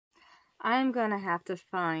I'm gonna have to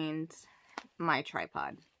find my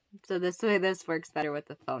tripod. So this way this works better with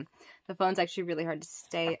the phone. The phone's actually really hard to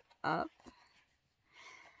stay up.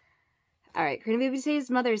 Alright, Karina Baby, today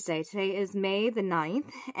is Mother's Day. Today is May the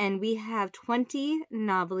 9th, and we have 20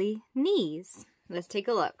 knobbly knees. Let's take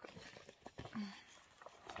a look.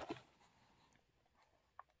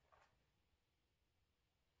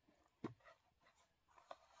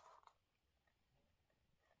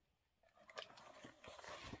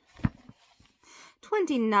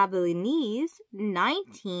 Knobbly knees,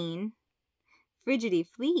 19 frigidity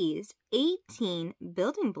fleas, 18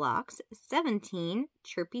 building blocks, 17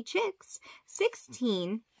 chirpy chicks,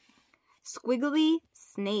 16 squiggly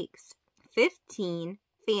snakes, 15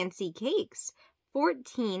 fancy cakes,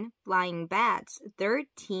 14 flying bats,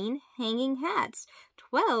 13 hanging hats,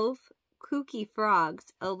 12 kooky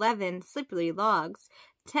frogs, 11 slippery logs,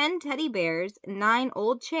 10 teddy bears, 9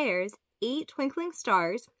 old chairs, 8 twinkling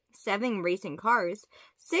stars, 7 racing cars,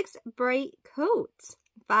 6 bright coats,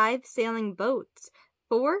 5 sailing boats,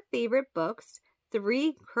 4 favorite books,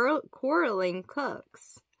 3 quarreling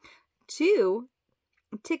cooks, 2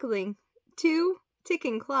 ticking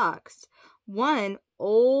clocks, 1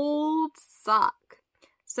 old sock.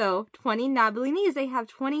 So 20 knobbly knees. They have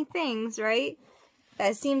 20 things, right,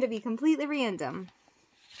 that seem to be completely random.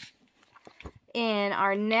 In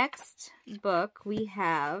our next book, we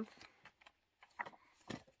have...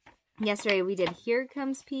 Yesterday we did Here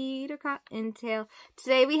Comes Peter Cottontail.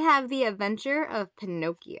 Today we have The Adventure of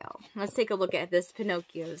Pinocchio. Let's take a look at this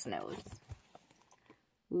Pinocchio's nose.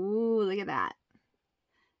 Ooh, look at that.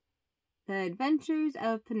 The Adventures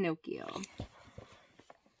of Pinocchio.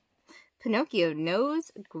 Pinocchio's nose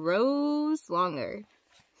grows longer.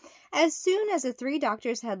 As soon as the 3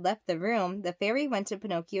 doctors had left the room, the fairy went to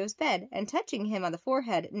Pinocchio's bed and, touching him on the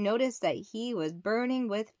forehead, noticed that he was burning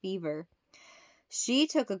with fever. She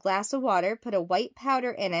took a glass of water, put a white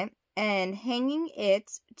powder in it, and hanging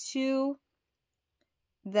it to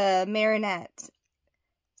the marionette,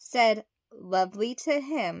 said lovely to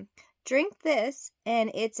him, "Drink this,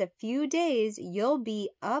 and it's a few days you'll be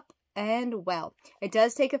up and well." It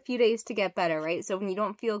does take a few days to get better, right? So when you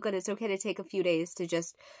don't feel good, it's okay to take a few days to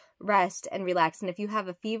just rest and relax. And if you have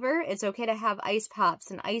a fever, it's okay to have ice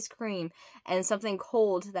pops and ice cream and something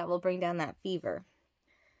cold that will bring down that fever.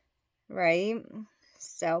 Right?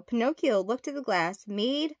 So Pinocchio looked at the glass,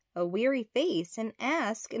 made a weary face, and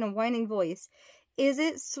asked in a whining voice, "Is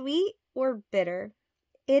it sweet or bitter?"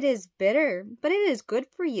 "It is bitter, but it is good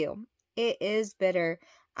for you." "It is bitter.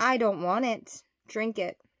 I don't want it." "Drink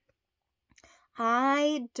it."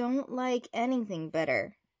 "I don't like anything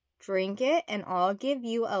bitter." "Drink it, and I'll give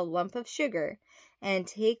you a lump of sugar, and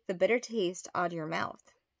take the bitter taste out of your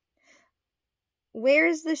mouth."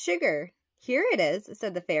 "Where's the sugar?" "Here it is,"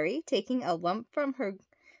 said the fairy, taking a lump from her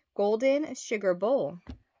golden sugar bowl.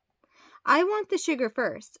 "I want the sugar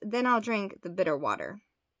first, then I'll drink the bitter water."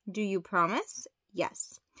 "Do you promise?"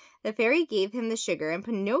 "Yes." The fairy gave him the sugar, and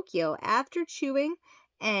Pinocchio, after chewing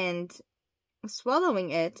and swallowing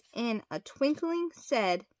it in a twinkling,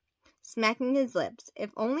 said, smacking his lips, "If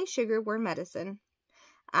only sugar were medicine,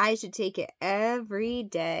 I should take it every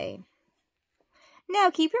day." "Now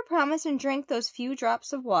keep your promise and drink those few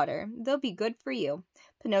drops of water. They'll be good for you."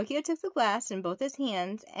 Pinocchio took the glass in both his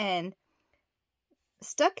hands and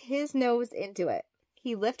stuck his nose into it.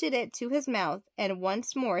 He lifted it to his mouth and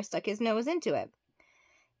once more stuck his nose into it.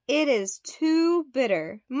 "It is too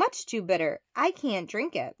bitter, much too bitter. I can't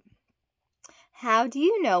drink it." "How do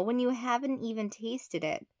you know when you haven't even tasted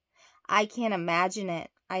it?" "I can't imagine it.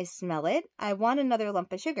 I smell it. I want another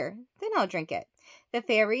lump of sugar. Then I'll drink it." The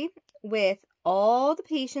fairy, with all the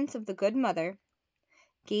patience of the good mother,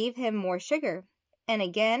 gave him more sugar, and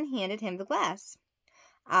again handed him the glass.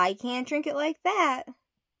 "I can't drink it like that,"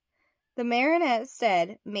 the marionette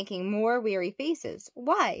said, making more weary faces.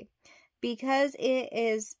 "Why?" Because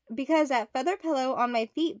that feather pillow on my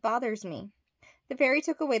feet bothers me." The fairy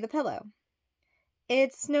took away the pillow.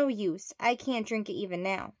 "It's no use. I can't drink it even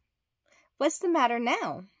now." "What's the matter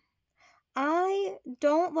now?" "I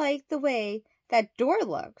don't like the way that door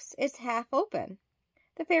looks. It's half open."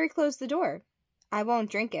 The fairy closed the door. "I won't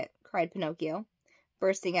drink it," cried Pinocchio,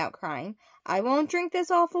 bursting out crying. "I won't drink this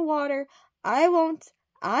awful water. I won't.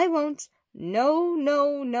 I won't. No,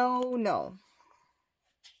 no, no, no."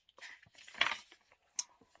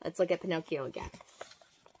 Let's look at Pinocchio again.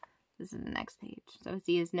 This is the next page. So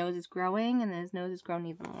see, his nose is growing, and then his nose is growing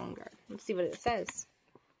even longer. Let's see what it says.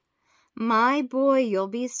 "My boy, you'll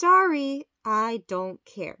be sorry. I don't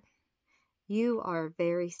care. You are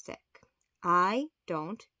very sick. I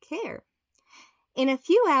don't care. In a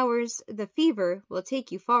few hours, the fever will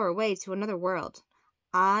take you far away to another world.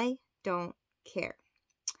 I don't care.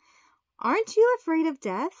 Aren't you afraid of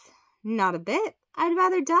death? Not a bit. I'd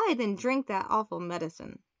rather die than drink that awful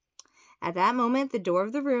medicine. At that moment, the door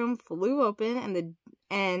of the room flew open, and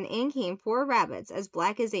in came 4 rabbits, as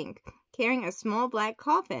black as ink, carrying a small black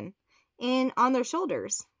coffin on their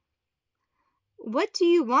shoulders. What do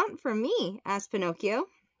you want from me? Asked Pinocchio.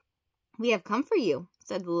 We have come for you,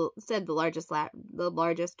 said the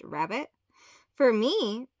largest rabbit. For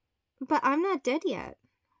me? But I'm not dead yet.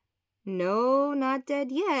 No, not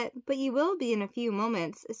dead yet, but you will be in a few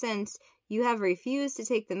moments, since you have refused to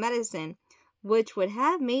take the medicine, which would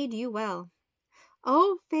have made you well.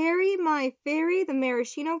 Oh, fairy, my fairy, the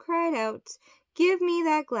maraschino cried out. Give me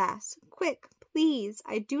that glass. Quick, please.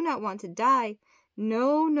 I do not want to die.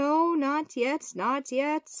 No, no, not yet, not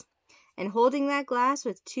yet. And holding that glass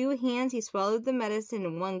with 2 hands, he swallowed the medicine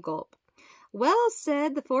in 1 gulp. Well,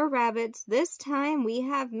 said the 4 rabbits, this time we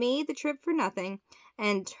have made the trip for nothing.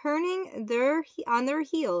 And turning on their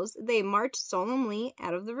heels, they marched solemnly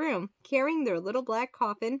out of the room, carrying their little black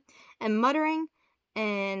coffin, and muttering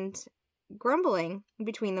and grumbling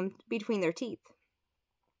between their teeth.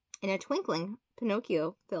 In a twinkling,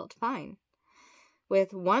 Pinocchio felt fine.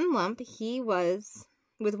 With one leap, he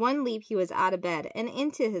was out of bed and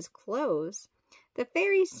into his clothes. The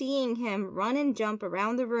fairy, seeing him run and jump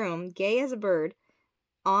around the room, gay as a bird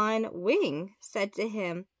on wing, said to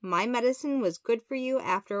him, My medicine was good for you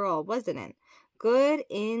after all, wasn't it? Good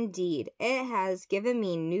indeed. It has given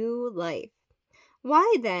me new life.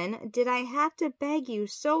 Why, then, did I have to beg you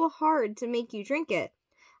so hard to make you drink it?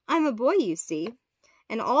 I'm a boy, you see,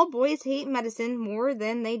 and all boys hate medicine more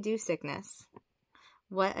than they do sickness.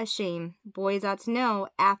 What a shame. Boys ought to know,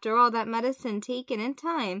 after all, that medicine taken in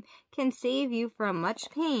time can save you from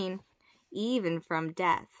much pain, even from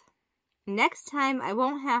death. Next time I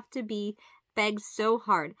won't have to be begged so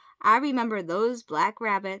hard. I remember those black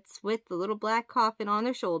rabbits with the little black coffin on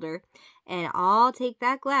their shoulder, and I'll take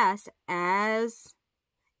that glass and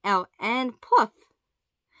poof,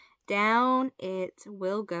 down it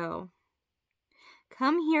will go.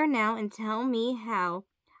 Come here now and tell me how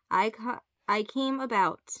I came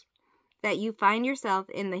about that you find yourself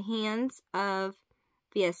in the hands of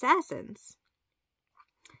the assassins.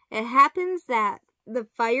 It happens that the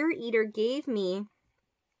fire eater gave me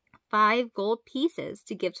 5 gold pieces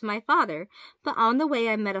to give to my father, but on the way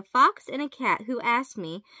I met a fox and a cat who asked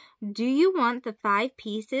me, Do you want the 5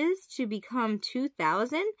 pieces to become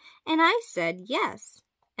 2,000? And I said, yes.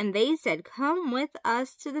 And they said, Come with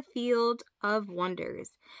us to the field of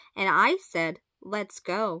wonders. And I said, Let's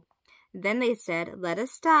go. Then they said, Let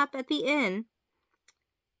us stop at the inn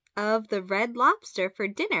of the Red Lobster for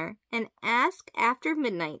dinner and ask after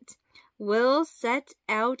midnight. We'll set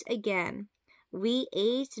out again. We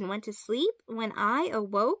ate and went to sleep. When I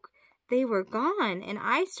awoke, they were gone, and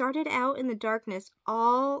I started out in the darkness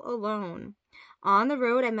all alone. On the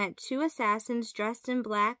road, I met 2 assassins dressed in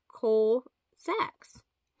black coal sacks,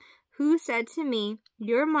 who said to me,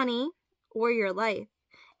 Your money or your life.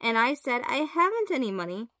 And I said, I haven't any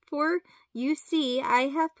money, for you see, I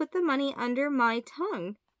have put the money under my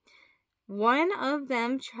tongue. One of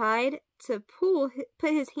them tried to put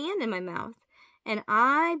his hand in my mouth, and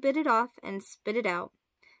I bit it off and spit it out.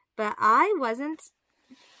 But it wasn't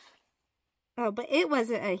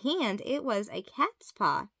a hand, it was a cat's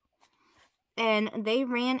paw. And they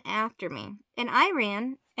ran after me, and I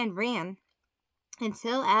ran and ran,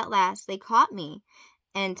 until at last they caught me,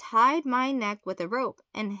 and tied my neck with a rope,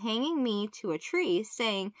 and hanging me to a tree,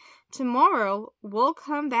 saying, Tomorrow we'll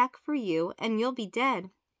come back for you, and you'll be dead,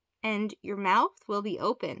 and your mouth will be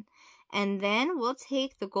open, and then we'll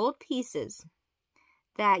take the gold pieces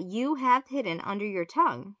that you have hidden under your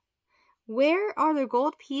tongue. Where are the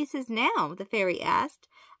gold pieces now? The fairy asked.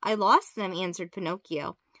 I lost them, answered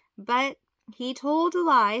Pinocchio, but he told a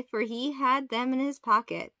lie, for he had them in his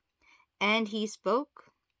pocket. And he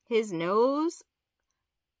spoke.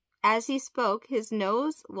 As he spoke, his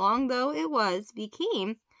nose, long though it was,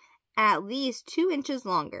 became at least 2 inches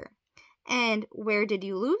longer. And where did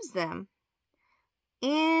you lose them?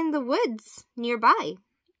 In the woods nearby.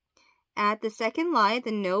 At the second lie,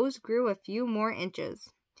 the nose grew a few more inches.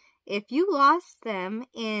 If you lost them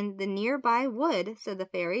in the nearby wood, said the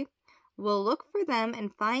fairy, we'll look for them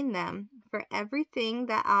and find them, for everything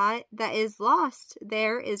that is lost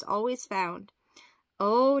there is always found.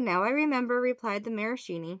 Oh, now I remember, replied the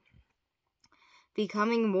maraschino,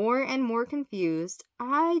 becoming more and more confused.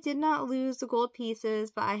 I did not lose the gold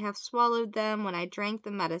pieces, but I have swallowed them when I drank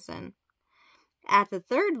the medicine. At the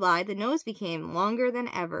third lie, the nose became longer than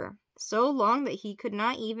ever, so long that he could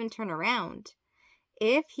not even turn around.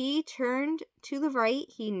 If he turned to the right,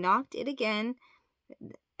 he knocked it again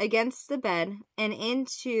against the bed and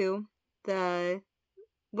into the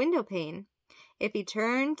window pane. If he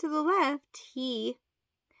turned to the left, he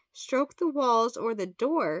stroked the walls or the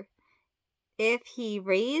door. If he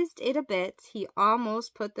raised it a bit, he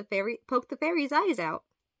almost poked the fairy's eyes out.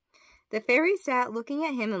 The fairy sat looking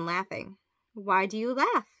at him and laughing. "Why do you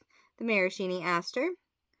laugh?" the maraschino asked her.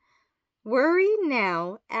 Worried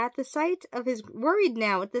now at the sight of his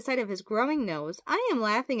growing nose. "I am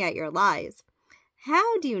laughing at your lies."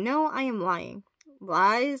 "How do you know I am lying?"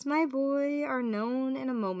 "Lies, my boy, are known in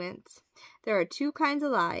a moment. There are two kinds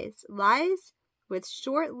of lies. Lies with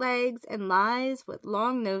short legs and lies with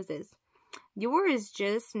long noses. Yours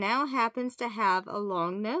just now happens to have a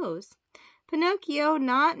long nose." Pinocchio,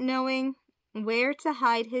 not knowing where to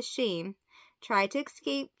hide his shame, tried to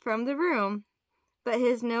escape from the room, but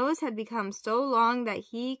his nose had become so long that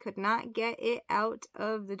he could not get it out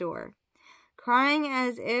of the door. Crying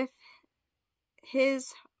as if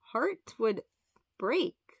his heart would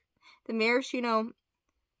break, the maraschino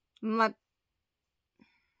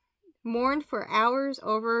mourned for hours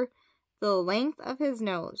over the length of his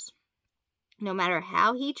nose. No matter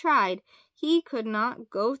how he tried, he could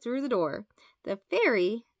not go through the door. The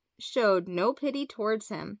fairy showed no pity towards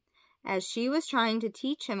him, as she was trying to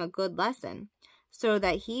teach him a good lesson, so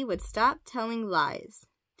that he would stop telling lies,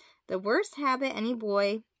 the worst habit any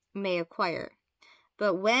boy may acquire.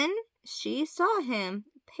 But when she saw him,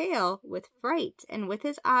 pale with fright and with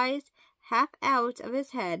his eyes half out of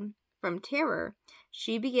his head from terror,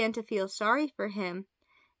 she began to feel sorry for him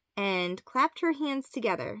and clapped her hands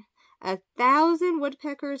together. 1,000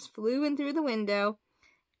 woodpeckers flew in through the window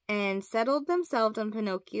and settled themselves on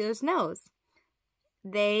Pinocchio's nose.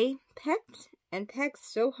 They pecked and pecked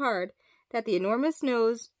so hard that the enormous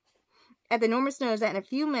nose that in a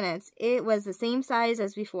few minutes it was the same size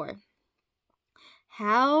as before.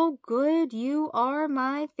 "How good you are,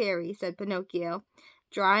 my fairy," said Pinocchio,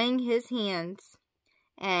 drying his hands.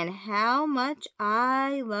 "And how much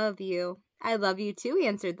I love you." "I love you too,"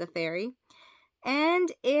 answered the fairy.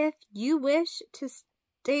 "And if you wish to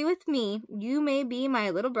stay with me, you may be my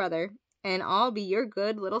little brother, and I'll be your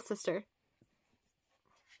good little sister."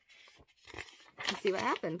 Let's see what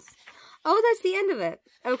happens. Oh, that's the end of it.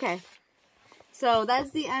 Okay. So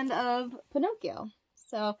that's the end of Pinocchio.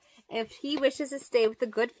 So if he wishes to stay with the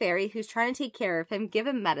good fairy who's trying to take care of him, give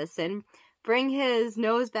him medicine, bring his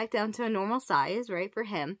nose back down to a normal size, right, for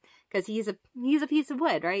him, because he's a piece of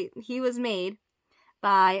wood, right? He was made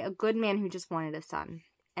by a good man who just wanted a son.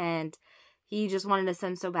 And he just wanted a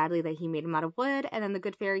son so badly that he made him out of wood, and then the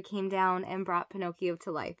good fairy came down and brought Pinocchio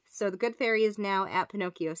to life. So the good fairy is now at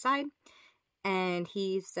Pinocchio's side, and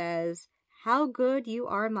he says, "How good you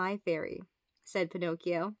are, my fairy," said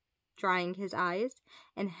Pinocchio, drying his eyes,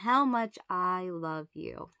 "and how much I love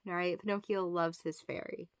you." All right, Pinocchio loves his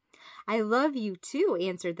fairy. "I love you too,"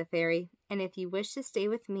 answered the fairy, "and if you wish to stay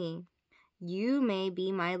with me, you may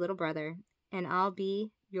be my little brother, and I'll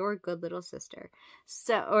be your good little sister."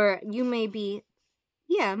 Or you may be,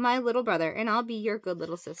 my little brother, and I'll be your good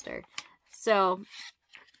little sister. So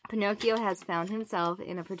Pinocchio has found himself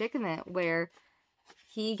in a predicament where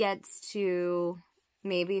he gets to,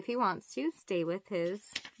 maybe if he wants to, stay with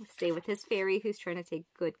his fairy who's trying to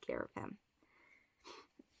take good care of him.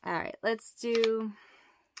 All right, let's do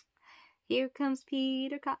 "Here comes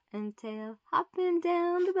Peter Cottontail, hopping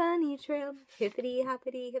down the bunny trail. Hippity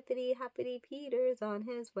hoppity, hippity hoppity, Peter's on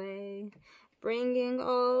his way, bringing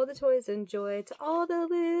all the toys and joy to all the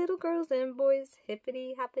little girls and boys.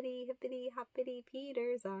 Hippity hoppity, hippity hoppity,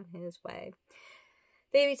 Peter's on his way."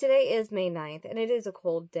 Baby, today is May 9th, and it is a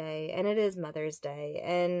cold day, and it is Mother's Day,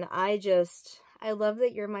 and I love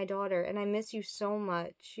that you're my daughter, and I miss you so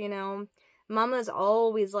much, you know. Mamas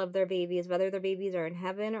always love their babies, whether their babies are in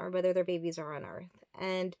heaven or whether their babies are on earth.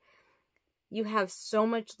 And you have so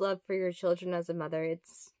much love for your children as a mother.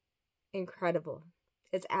 It's incredible.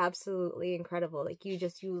 It's absolutely incredible. Like, you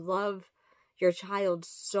love your child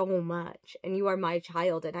so much. And you are my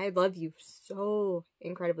child, and I love you so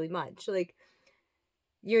incredibly much. Like,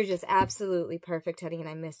 you're just absolutely perfect, honey, and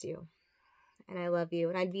I miss you. And I love you.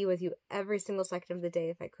 And I'd be with you every single second of the day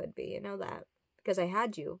if I could be. You know that. Because I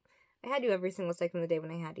had you. I had you every single second of the day when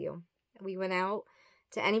I had you. We went out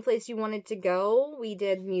to any place you wanted to go. We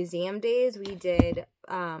did museum days. We did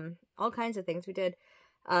all kinds of things. We did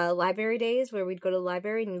library days where we'd go to the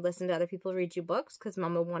library and listen to other people read you books because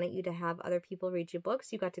Mama wanted you to have other people read you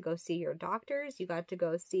books. You got to go see your doctors. You got to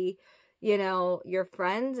go see, your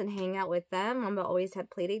friends and hang out with them. Mama always had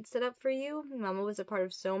play dates set up for you. Mama was a part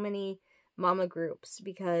of so many mama groups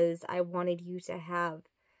because I wanted you to have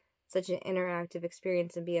such an interactive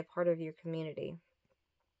experience and be a part of your community.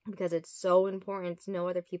 because it's so important to know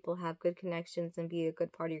other people, have good connections, and be a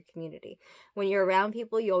good part of your community. When you're around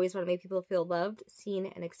people, you always want to make people feel loved, seen,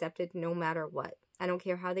 and accepted no matter what. I don't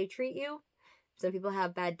care how they treat you. Some people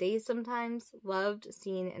have bad days sometimes. Loved,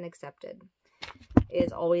 seen, and accepted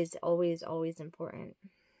is always, always, always important.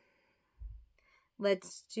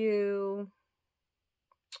 Let's do...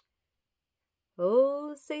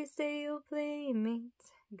 Oh, say, oh, playmate,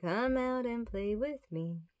 come out and play with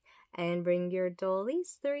me. And bring your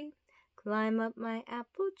dollies 3, climb up my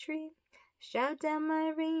apple tree, shout down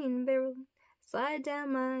my rain barrel, slide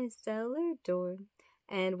down my cellar door,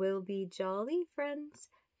 and we'll be jolly friends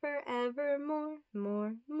forevermore,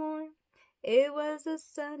 more, more. It was a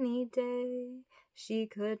sunny day, she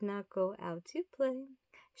could not go out to play.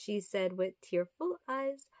 She said with tearful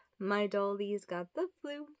eyes, my dolly's got the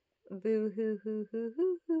flu. Boo hoo hoo hoo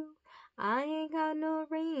hoo hoo, I ain't got no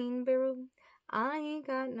rain barrel, I ain't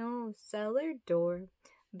got no cellar door,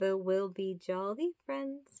 but we'll be jolly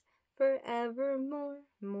friends forevermore,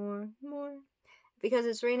 more, more. Because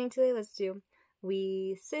it's raining today, let's do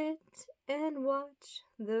we sit and watch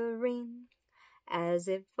the rain as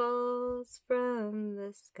it falls from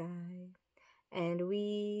the sky, and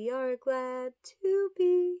we are glad to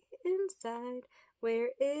be inside where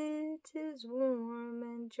it is warm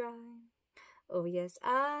and dry. Oh yes,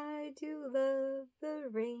 I do love the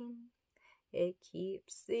rain. It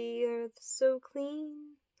keeps the earth so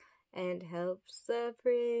clean and helps the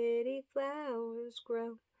pretty flowers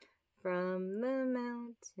grow from the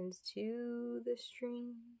mountains to the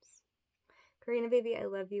streams. Karina, baby, I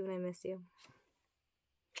love you and I miss you.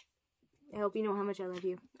 I hope you know how much I love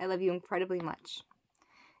you. I love you incredibly much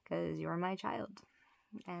because you're my child.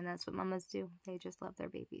 And that's what mamas do. They just love their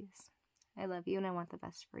babies. I love you and I want the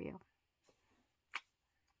best for you.